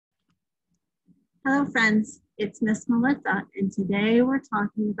Hello, friends. It's Miss Melissa, and today we're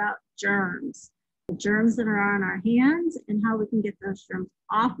talking about germs. The germs that are on our hands and how we can get those germs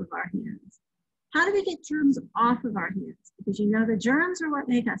off of our hands. How do we get germs off of our hands? Because you know the germs are what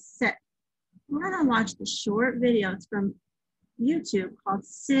make us sick. We're going to watch the short video. It's from YouTube called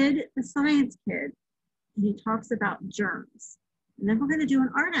Sid the Science Kid, and he talks about germs. And then we're going to do an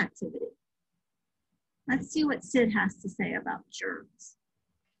art activity. Let's see what Sid has to say about germs.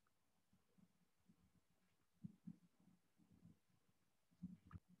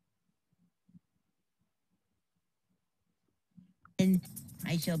 And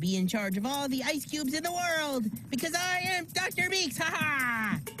I shall be in charge of all the ice cubes in the world because I am Dr. Beaks. Ha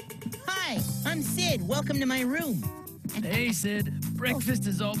ha! Hi, I'm Sid. Welcome to my room. Hey, Sid. Breakfast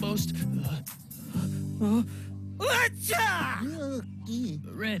is almost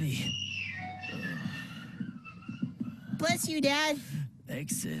ready. Bless you, Dad.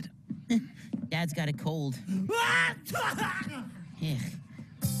 Thanks, Sid. Dad's got a cold. Ugh.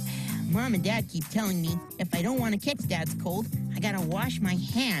 Mom and Dad keep telling me if I don't want to catch Dad's cold, I gotta wash my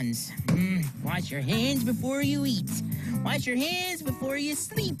hands. Wash your hands before you eat. Wash your hands before you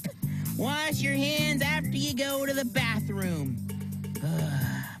sleep. Wash your hands after you go to the bathroom.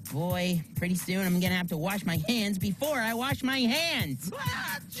 Boy, pretty soon I'm gonna have to wash my hands before I wash my hands.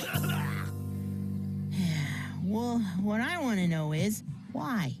 Well, what I want to know is,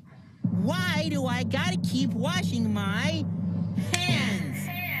 why? Why do I gotta keep washing my hands?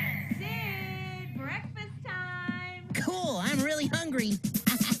 Sid, breakfast time. Cool, I'm really hungry.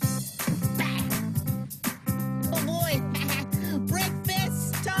 Oh boy,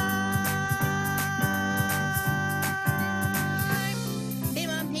 breakfast time! Hey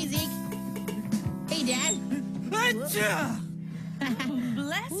Mom, hey Zeke. Hey Dad. Bless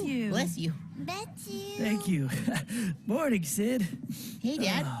you. Bless you. Thank you. Morning, Sid. Hey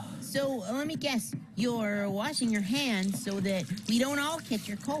Dad. So let me guess, you're washing your hands so that we don't all catch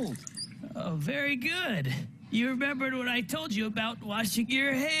your cold. Oh, very good. You remembered what I told you about washing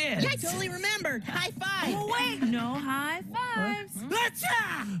your hands. Yeah, I totally remembered. High five. Oh, wait, no high fives.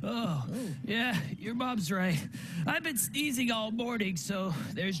 Oh, yeah, your mom's right. I've been sneezing all morning, so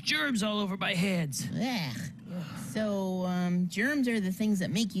there's germs all over my hands. Ugh. So, germs are the things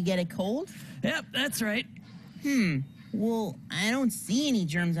that make you get a cold? Yep, that's right. Well, I don't see any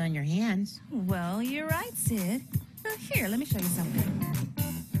germs on your hands. Well, you're right, Sid. Here, let me show you something.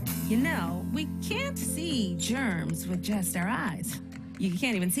 You know, we can't see germs with just our eyes. You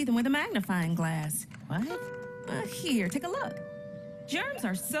can't even see them with a magnifying glass. What? Here, take a look. Germs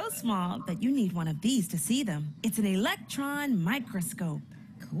are so small that you need one of these to see them. It's an electron microscope.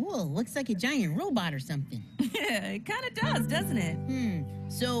 Cool. Looks like a giant robot or something. Yeah, it kind of does, doesn't it?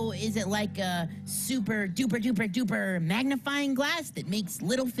 So is it like a super duper duper duper magnifying glass that makes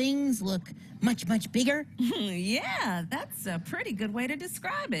little things look much, much bigger? Yeah, that's a pretty good way to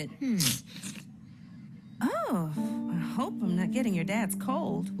describe it. Oh, I hope I'm not getting your dad's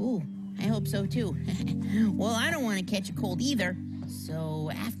cold. Ooh, I hope so too. Well, I don't want to catch a cold either.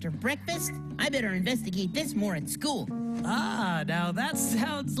 So after breakfast, I better investigate this more at school. Ah, now that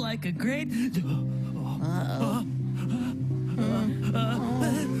sounds like a great... Uh-oh.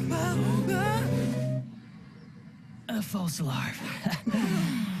 A false alarm.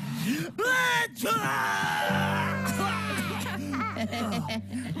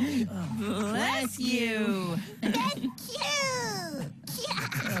 Bless you.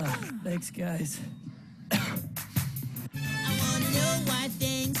 Thanks, guys. I want to know why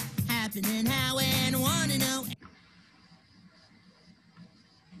things happen and how and want to know.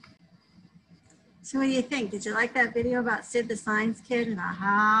 So what do you think? Did you like that video about Sid the Science Kid and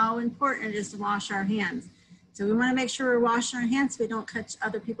how important it is to wash our hands? So we want to make sure we're washing our hands so we don't catch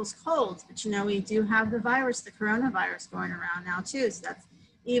other people's colds. But you know, we do have the virus, the coronavirus going around now too. So that's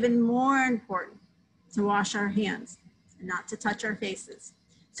even more important to wash our hands and not to touch our faces.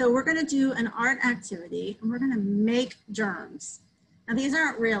 So we're going to do an art activity and we're going to make germs. Now these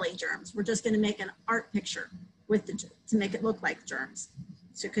aren't really germs. We're just going to make an art picture with the to make it look like germs.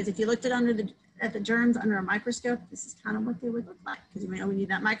 So because if you looked at the germs under a microscope, this is kind of what they would look like, because we know we need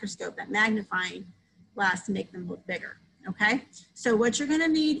that microscope, that magnifying glass to make them look bigger, okay? So what you're gonna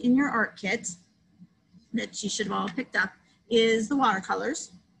need in your art kit that you should have all picked up is the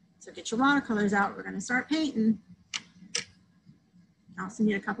watercolors. So get your watercolors out, we're gonna start painting. You also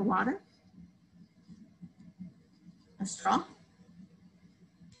need a cup of water, a straw,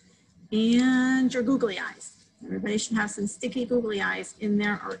 and your googly eyes. Everybody should have some sticky googly eyes in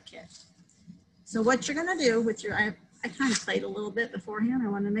their art kit. So what you're gonna do with your, I kind of played a little bit beforehand. I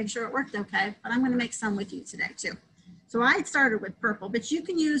wanted to make sure it worked okay, but I'm gonna make some with you today too. So I started with purple, but you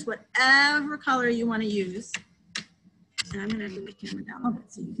can use whatever color you want to use. And I'm going to move the camera down a little bit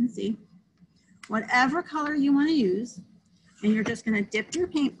so you can see. Whatever color you want to use, and you're just going to dip your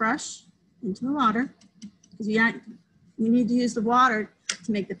paintbrush into the water, because you need to use the water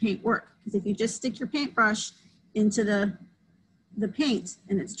to make the paint work. Because if you just stick your paintbrush into the paint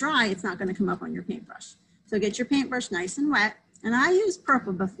and it's dry, it's not going to come up on your paintbrush. So get your paintbrush nice and wet. And I used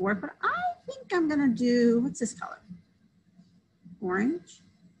purple before, but I think I'm going to do, what's this color? Orange.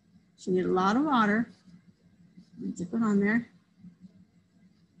 So you need a lot of water. Dip it on there.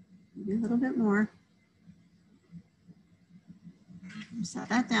 Maybe a little bit more. Set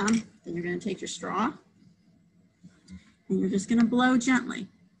that down. Then you're going to take your straw and you're just going to blow gently.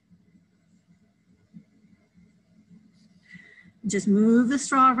 Just move the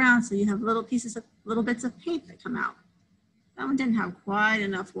straw around so you have little bits of paint that come out. That one didn't have quite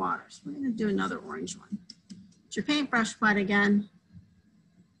enough water, so we're going to do another orange one. Get your paintbrush wet again.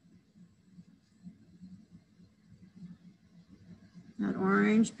 That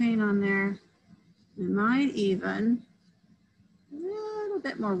orange paint on there. You might even a little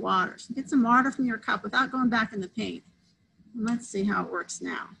bit more water. So get some water from your cup without going back in the paint. And let's see how it works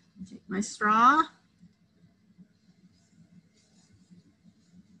now. Take my straw.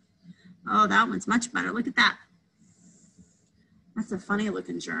 Oh, that one's much better. Look at that. That's a funny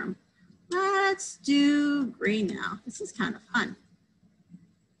looking germ. Let's do green now. This is kind of fun.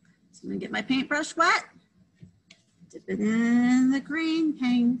 So I'm gonna get my paintbrush wet. Dip it in the green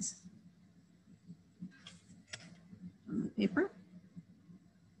paint on the paper.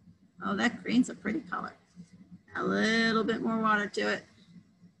 Oh, that green's a pretty color. A little bit more water to it.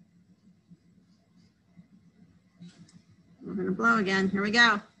 We're gonna blow again. Here we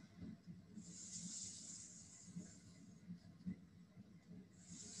go.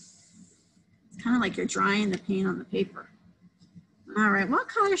 It's kind of like you're drying the paint on the paper. All right, what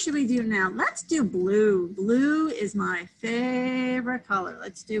color should we do now? Let's do blue. Blue is my favorite color.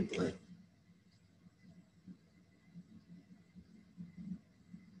 Let's do blue.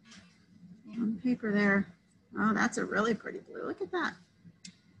 On the paper there. Oh, that's a really pretty blue. Look at that.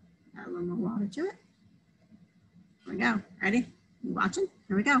 Add a little more water to it. Here we go. Ready? You watching?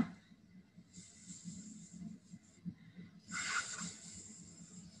 Here we go.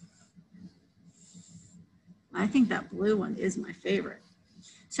 I think that blue one is my favorite.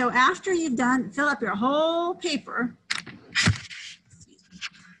 So after you've done, fill up your whole paper.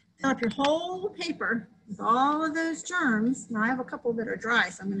 Fill up your whole paper with all of those germs. Now I have a couple that are dry,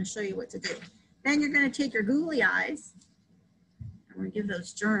 so I'm going to show you what to do. Then you're going to take your googly eyes. I'm going to give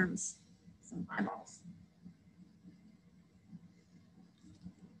those germs some eyeballs.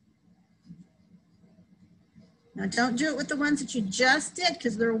 Now don't do it with the ones that you just did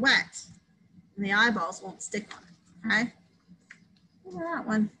because they're wet. And the eyeballs won't stick on it, okay? Look at that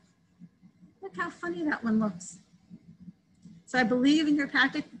one. Look how funny that one looks. So I believe in your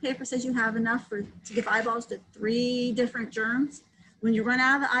packet, the paper says you have enough to give eyeballs to 3 different germs. When you run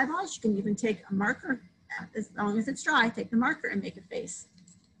out of the eyeballs, you can even take a marker, as long as it's dry, take the marker and make a face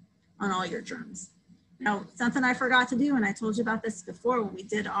on all your germs. Now, something I forgot to do, and I told you about this before when we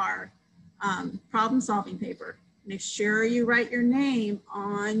did our problem-solving paper. Make sure you write your name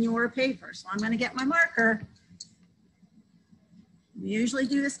on your paper. So I'm going to get my marker. We usually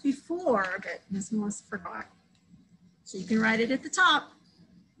do this before, but Miss Melissa forgot. So you can write it at the top.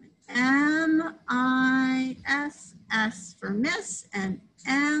 M-I-S-S for Miss and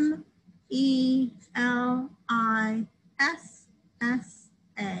M-E-L-I-S-S-A.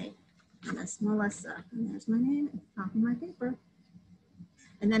 Miss Melissa. And there's my name at the top of my paper.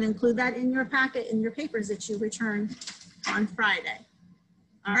 And then include that in your packet, in your papers that you return on Friday.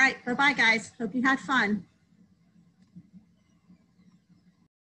 All right, bye-bye guys. Hope you had fun.